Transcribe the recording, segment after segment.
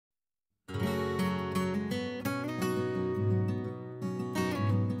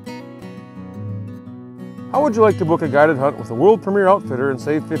How would you like to book a guided hunt with a world premier outfitter and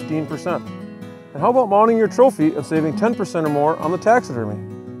save 15%? And how about mounting your trophy and saving 10% or more on the taxidermy?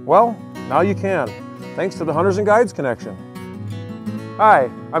 Well, now you can, thanks to the Hunters and Guides Connection. Hi,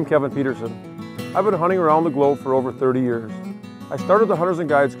 I'm Kevin Peterson. I've been hunting around the globe for over 30 years. I started the Hunters and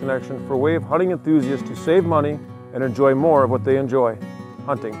Guides Connection for a way of hunting enthusiasts to save money and enjoy more of what they enjoy,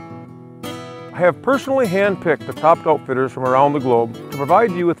 hunting. I have personally handpicked the top outfitters from around the globe to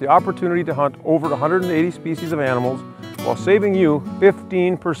provide you with the opportunity to hunt over 180 species of animals while saving you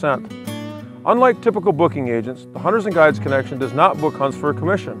 15%. Unlike typical booking agents, the Hunters and Guides Connection does not book hunts for a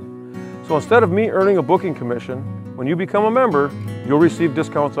commission. So instead of me earning a booking commission, when you become a member, you'll receive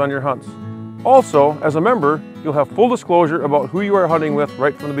discounts on your hunts. Also, as a member, you'll have full disclosure about who you are hunting with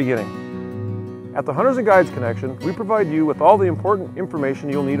right from the beginning. At the Hunters and Guides Connection, we provide you with all the important information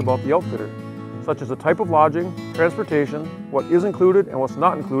you'll need about the outfitter, such as the type of lodging, transportation, what is included and what's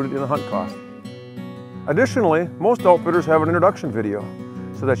not included in the hunt cost. Additionally, most outfitters have an introduction video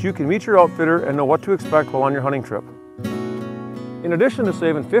so that you can meet your outfitter and know what to expect while on your hunting trip. In addition to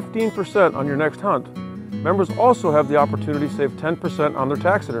saving 15% on your next hunt, members also have the opportunity to save 10% on their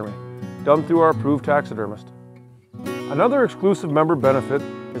taxidermy, done through our approved taxidermist. Another exclusive member benefit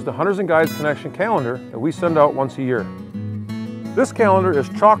is the Hunters and Guides Connection calendar that we send out once a year. This calendar is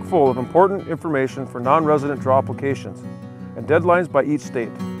chock full of important information for non-resident draw applications and deadlines by each state,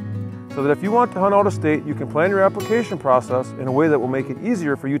 so that if you want to hunt out of state, you can plan your application process in a way that will make it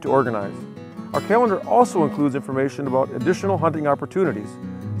easier for you to organize. Our calendar also includes information about additional hunting opportunities,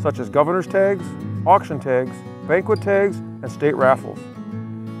 such as governor's tags, auction tags, banquet tags, and state raffles.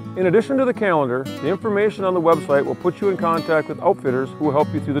 In addition to the calendar, the information on the website will put you in contact with outfitters who will help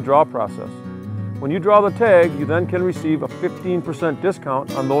you through the draw process. When you draw the tag, you then can receive a 15%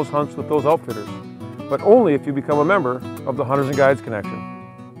 discount on those hunts with those outfitters, but only if you become a member of the Hunters and Guides Connection.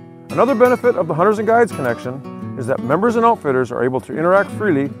 Another benefit of the Hunters and Guides Connection is that members and outfitters are able to interact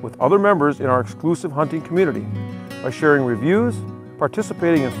freely with other members in our exclusive hunting community by sharing reviews,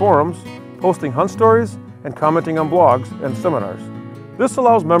 participating in forums, posting hunt stories, and commenting on blogs and seminars. This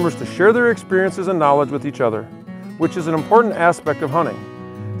allows members to share their experiences and knowledge with each other, which is an important aspect of hunting,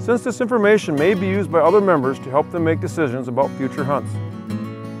 since this information may be used by other members to help them make decisions about future hunts.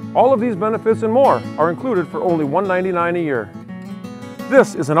 All of these benefits and more are included for only $199 a year.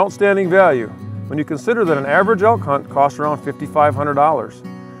 This is an outstanding value when you consider that an average elk hunt costs around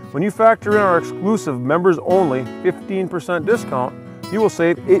 $5,500. When you factor in our exclusive members-only 15% discount, you will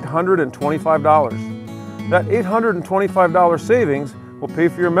save $825. That $825 savings will pay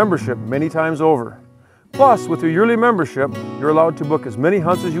for your membership many times over. Plus, with your yearly membership, you're allowed to book as many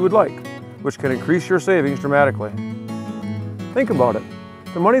hunts as you would like, which can increase your savings dramatically. Think about it.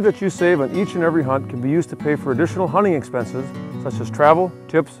 The money that you save on each and every hunt can be used to pay for additional hunting expenses, such as travel,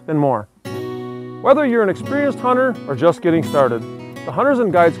 tips, and more. Whether you're an experienced hunter or just getting started, the Hunters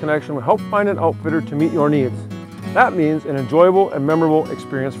and Guides Connection will help find an outfitter to meet your needs. That means an enjoyable and memorable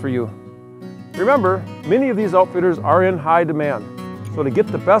experience for you. Remember, many of these outfitters are in high demand, so to get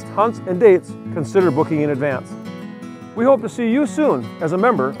the best hunts and dates, consider booking in advance. We hope to see you soon as a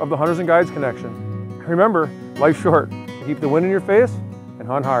member of the Hunters and Guides Connection. Remember, life's short. Keep the wind in your face and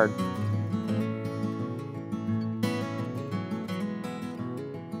hunt hard.